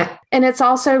it. And it's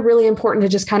also really important to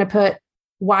just kind of put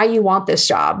why you want this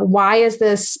job. Why is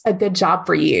this a good job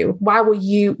for you? What will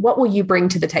you bring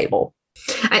to the table?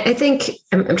 I think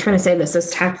I'm trying to say this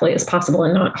as tactfully as possible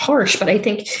and not harsh, but I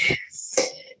think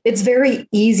it's very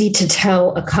easy to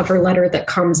tell a cover letter that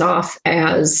comes off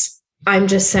as I'm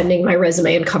just sending my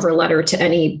resume and cover letter to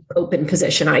any open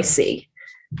position I see,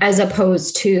 as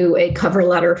opposed to a cover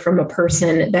letter from a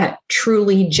person that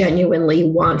truly, genuinely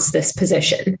wants this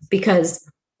position, because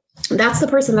that's the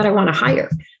person that I want to hire.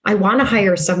 I want to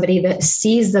hire somebody that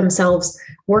sees themselves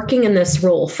working in this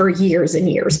role for years and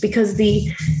years, because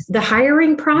the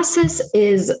hiring process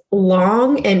is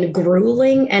long and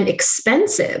grueling and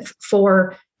expensive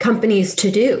for companies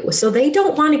to do. So they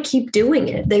don't want to keep doing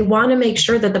it. They want to make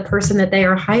sure that the person that they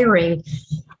are hiring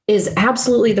is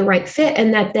absolutely the right fit,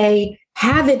 and that they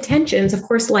have intentions. Of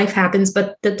course, life happens,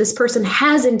 but that this person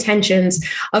has intentions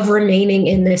of remaining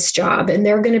in this job, and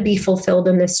they're going to be fulfilled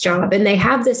in this job, and they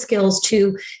have the skills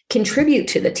to contribute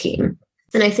to the team.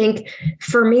 And I think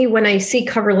for me, when I see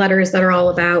cover letters that are all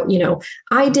about,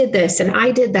 I did this and I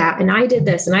did that and I did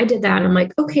this and I did that, and I'm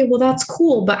like, okay, well, that's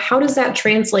cool, but how does that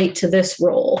translate to this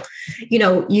role?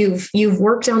 You've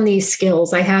worked on these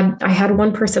skills. I had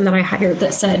one person that I hired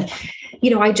that said,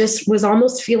 I just was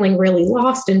almost feeling really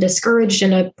lost and discouraged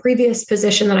in a previous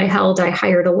position that I held. I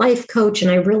hired a life coach,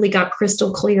 and I really got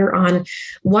crystal clear on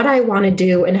what I want to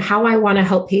do and how I want to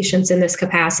help patients in this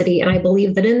capacity. And I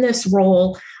believe that in this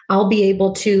role, I'll be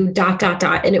able to ...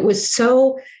 And it was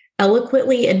so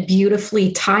eloquently and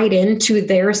beautifully tied into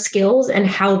their skills and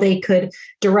how they could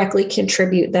directly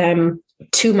contribute them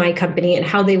to my company and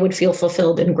how they would feel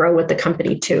fulfilled and grow with the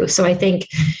company too. So I think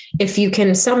if you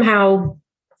can somehow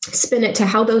spin it to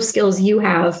how those skills you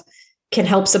have can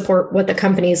help support what the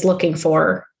company is looking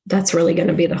for, that's really going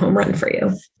to be the home run for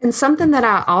you. And something that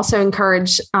I also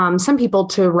encourage some people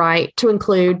to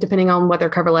include, depending on what their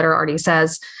cover letter already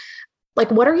says, like,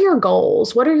 what are your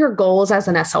goals? What are your goals as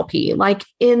an SLP? Like,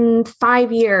 in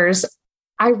 5 years,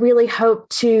 I really hope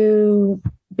to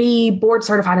be board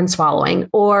certified in swallowing,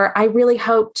 or I really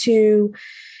hope to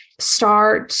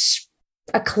start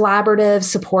a collaborative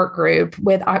support group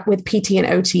with PT and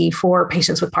OT for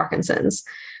patients with Parkinson's,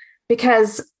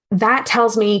 because that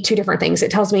tells me 2 different things.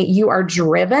 It tells me you are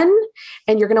driven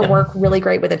and you're going to work really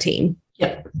great with a team.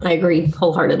 Yeah, I agree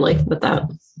wholeheartedly with that.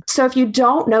 So if you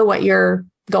don't know what your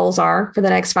goals are for the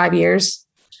next 5 years,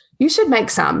 you should make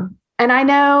some. And I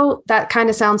know that kind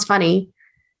of sounds funny.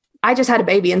 I just had a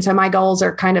baby, and so my goals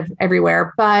are kind of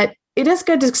everywhere, but it is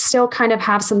good to still kind of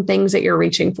have some things that you're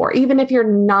reaching for, even if you're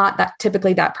not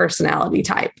typically that personality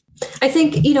type. I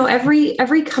think,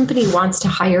 every company wants to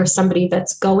hire somebody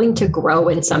that's going to grow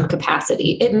in some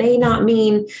capacity. It may not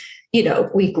mean,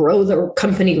 we grow the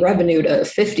company revenue to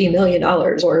 $50 million,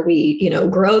 or we,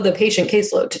 grow the patient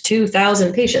caseload to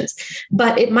 2,000 patients.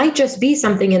 But it might just be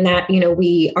something in that,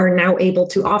 we are now able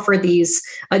to offer these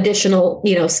additional,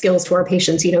 skills to our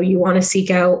patients. You want to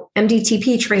seek out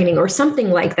MDTP training or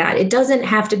something like that. It doesn't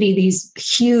have to be these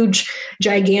huge,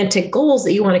 gigantic goals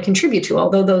that you want to contribute to,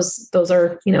 although those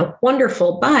are,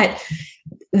 wonderful. But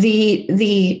I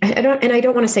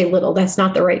don't want to say little, that's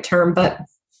not the right term, but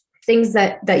things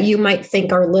that you might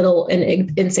think are little and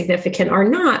insignificant are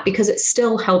not, because it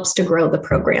still helps to grow the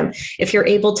program. If you're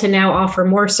able to now offer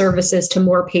more services to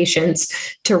more patients,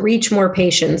 to reach more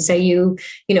patients, say you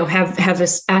have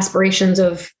aspirations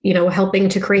of, helping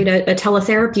to create a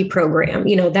teletherapy program,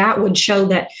 that would show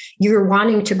that you're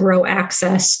wanting to grow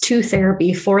access to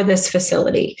therapy for this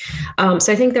facility.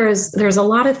 So I think there's a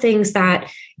lot of things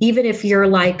that, even if you're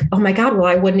like, oh my God, well,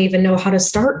 I wouldn't even know how to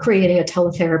start creating a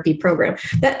teletherapy program.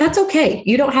 That's okay.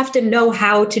 You don't have to know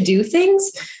how to do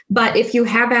things. But if you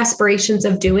have aspirations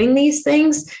of doing these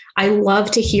things, I love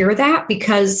to hear that,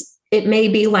 because it may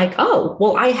be like, oh,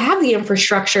 well, I have the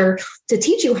infrastructure to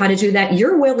teach you how to do that.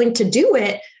 You're willing to do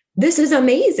it. this is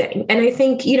amazing. And I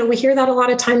think, we hear that a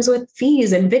lot of times with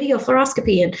fees and video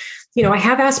fluoroscopy. And, I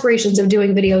have aspirations of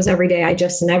doing videos every day. I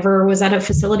just never was at a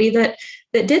facility that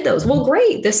did those. Well,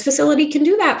 great. This facility can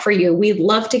do that for you. We'd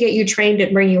love to get you trained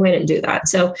and bring you in and do that.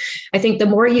 So I think the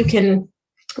more you can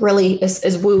really,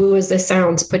 as woo-woo as this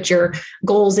sounds, put your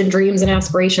goals and dreams and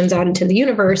aspirations out into the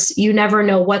universe, you never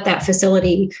know what that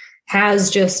facility has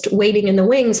just waiting in the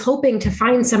wings, hoping to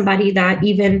find somebody that,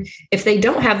 even if they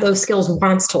don't have those skills,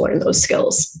 wants to learn those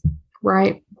skills.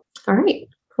 Right. All right.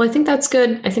 Well, I think that's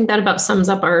good. I think that about sums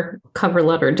up our cover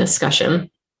letter discussion.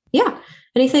 Yeah.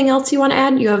 Anything else you want to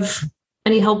add? You have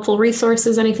any helpful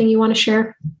resources, anything you want to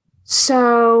share?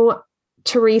 So,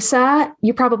 Teresa,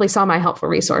 you probably saw my helpful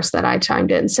resource that I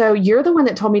chimed in. So you're the one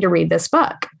that told me to read this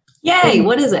book. Yay.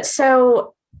 What is it?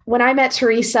 So when I met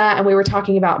Teresa and we were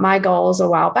talking about my goals a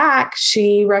while back,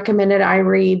 she recommended I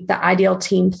read The Ideal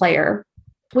Team Player,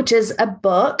 which is a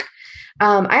book.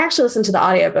 I actually listened to the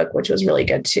audiobook, which was really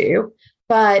good too.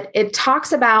 But it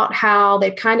talks about how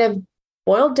they've kind of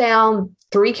boiled down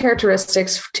 3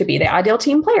 characteristics to be the ideal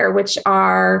team player, which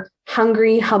are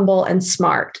hungry, humble, and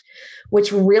smart,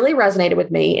 which really resonated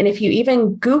with me. And if you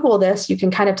even Google this, you can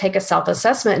kind of take a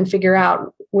self-assessment and figure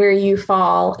out where you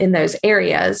fall in those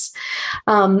areas.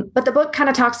 But the book kind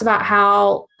of talks about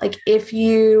how, like, if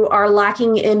you are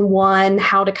lacking in one,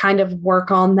 how to kind of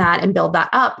work on that and build that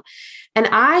up. And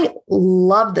I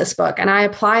love this book, and I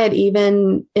apply it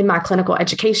even in my clinical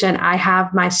education. I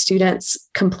have my students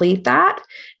complete that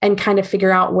and kind of figure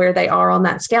out where they are on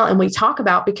that scale. And we talk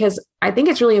about, because I think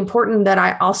it's really important that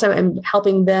I also am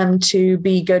helping them to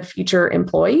be good future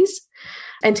employees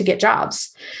and to get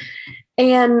jobs.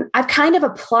 And I've kind of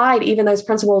applied even those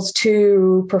principles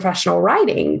to professional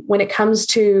writing when it comes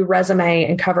to resume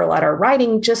and cover letter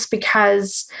writing, just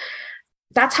because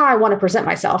that's how I want to present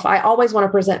myself. I always want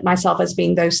to present myself as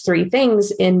being those 3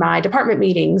 things in my department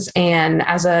meetings and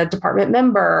as a department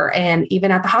member, and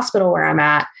even at the hospital where I'm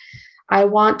at. I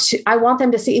want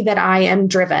them to see that I am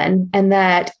driven and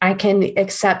that I can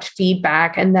accept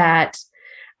feedback and that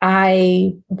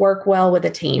I work well with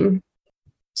a team.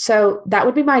 So that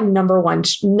would be my number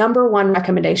one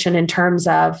recommendation in terms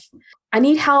of, I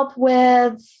need help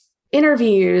with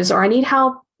interviews or I need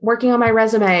help working on my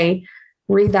resume.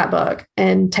 Read that book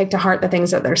and take to heart the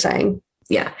things that they're saying.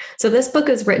 Yeah. So this book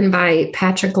is written by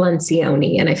Patrick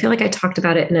Lencioni, and I feel like I talked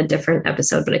about it in a different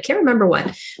episode, but I can't remember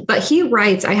what. But he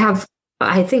writes,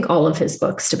 I think all of his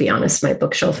books, to be honest. My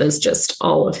bookshelf is just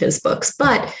all of his books,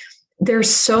 but they're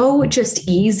so just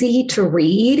easy to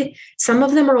read. Some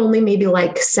of them are only maybe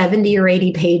like 70 or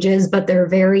 80 pages, but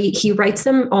he writes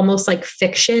them almost like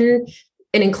fiction.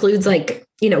 It includes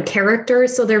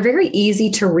characters. So they're very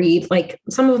easy to read. Like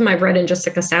some of them I've read in just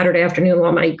like a Saturday afternoon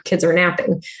while my kids are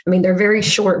napping. I mean, they're very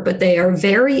short, but they are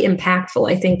very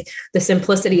impactful. I think the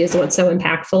simplicity is what's so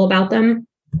impactful about them.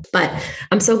 But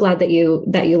I'm so glad that you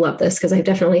love this, because I've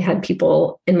definitely had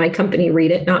people in my company read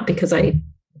it, not because I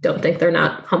don't think they're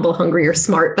not humble, hungry, or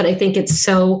smart, but I think it's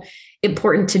so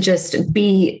important to just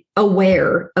be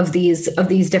aware of these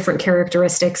different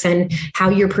characteristics and how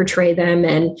you portray them.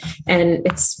 And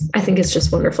I think it's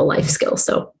just wonderful life skills.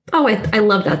 So, I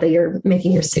love that you're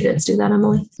making your students do that,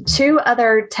 Emily. 2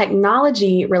 other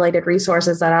technology related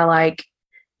resources that I like.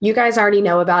 You guys already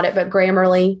know about it, but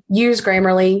Grammarly, use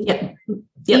Grammarly. Yep.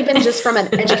 Even just from an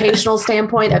educational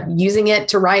standpoint of using it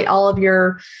to write all of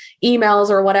your emails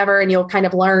or whatever, and you'll kind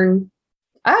of learn,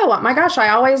 oh my gosh, I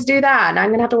always do that. And I'm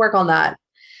going to have to work on that.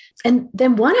 And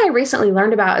then one I recently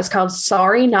learned about is called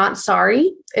Sorry Not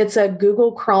Sorry. It's a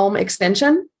Google Chrome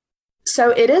extension. So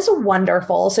it is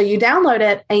wonderful. So you download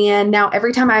it. And now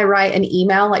every time I write an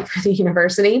email, like for the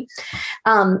university,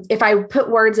 if I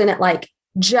put words in it like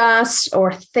just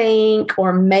or think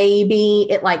or maybe,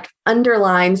 it like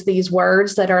underlines these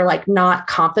words that are like not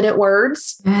confident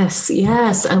words.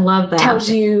 Yes. I love that. Tells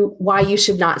you why you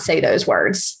should not say those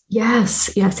words. Yes.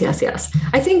 I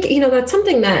think, that's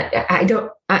something that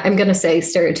I'm going to say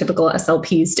stereotypical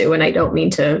SLPs do. And I don't mean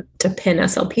to pin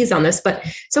SLPs on this, but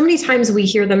so many times we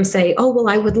hear them say, oh, well,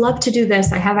 I would love to do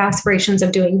this. I have aspirations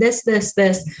of doing this,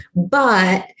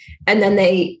 but, and then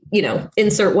they,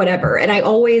 insert whatever. And I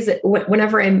always,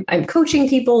 whenever I'm coaching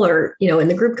people or, in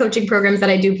the group coaching programs that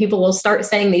I do, people will start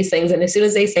saying these things. And as soon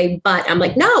as they say, but, I'm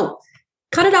like, no,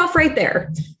 cut it off right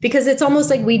there, because it's almost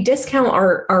like we discount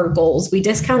our goals. We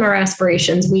discount our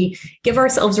aspirations. We give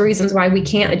ourselves reasons why we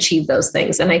can't achieve those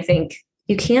things. And I think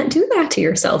you can't do that to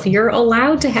yourself. You're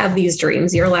allowed to have these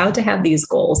dreams. You're allowed to have these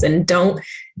goals, and don't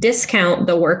discount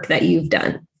the work that you've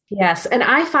done. Yes. And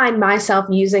I find myself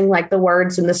using like the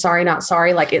words in the sorry, not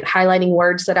sorry, like highlighting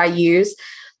words that I use.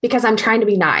 because I'm trying to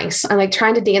be nice. I'm like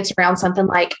trying to dance around something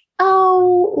like,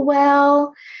 oh,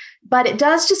 well, but it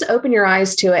does just open your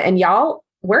eyes to it. And y'all,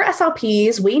 we're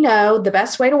SLPs. We know the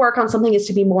best way to work on something is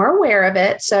to be more aware of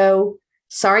it. So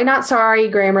sorry, not sorry,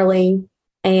 Grammarly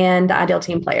and Ideal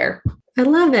Team Player. I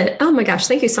love it. Oh my gosh.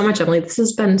 Thank you so much, Emily. This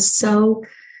has been so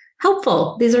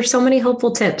helpful. These are so many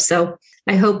helpful tips. So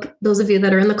I hope those of you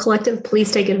that are in the collective,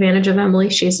 please take advantage of Emily.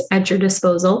 She's at your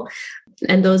disposal.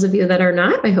 And those of you that are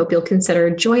not, I hope you'll consider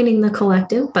joining the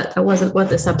collective, but that wasn't what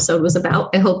this episode was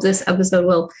about. I hope this episode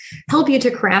will help you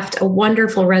to craft a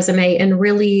wonderful resume and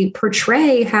really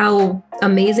portray how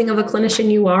amazing of a clinician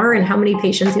you are and how many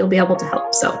patients you'll be able to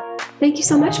help. So thank you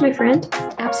so much, my friend.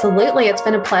 Absolutely. It's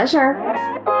been a pleasure.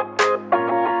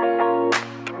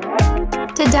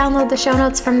 To download the show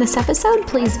notes from this episode,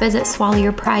 please visit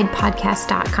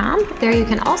swallowyourpridepodcast.com. There you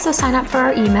can also sign up for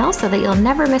our email so that you'll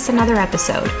never miss another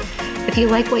episode. If you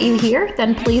like what you hear,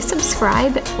 then please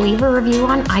subscribe, leave a review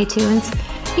on iTunes,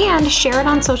 and share it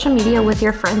on social media with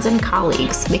your friends and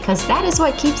colleagues, because that is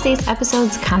what keeps these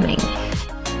episodes coming.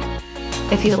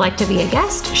 If you'd like to be a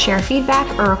guest, share feedback,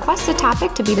 or request a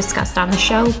topic to be discussed on the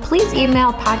show, please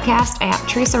email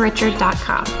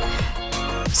podcast@teresarichard.com.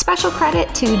 Special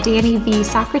credit to Danny V.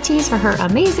 Socrates for her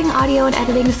amazing audio and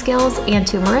editing skills, and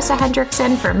to Marissa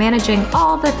Hendrickson for managing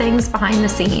all the things behind the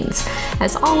scenes.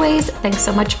 As always, thanks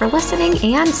so much for listening,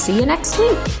 and see you next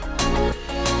week.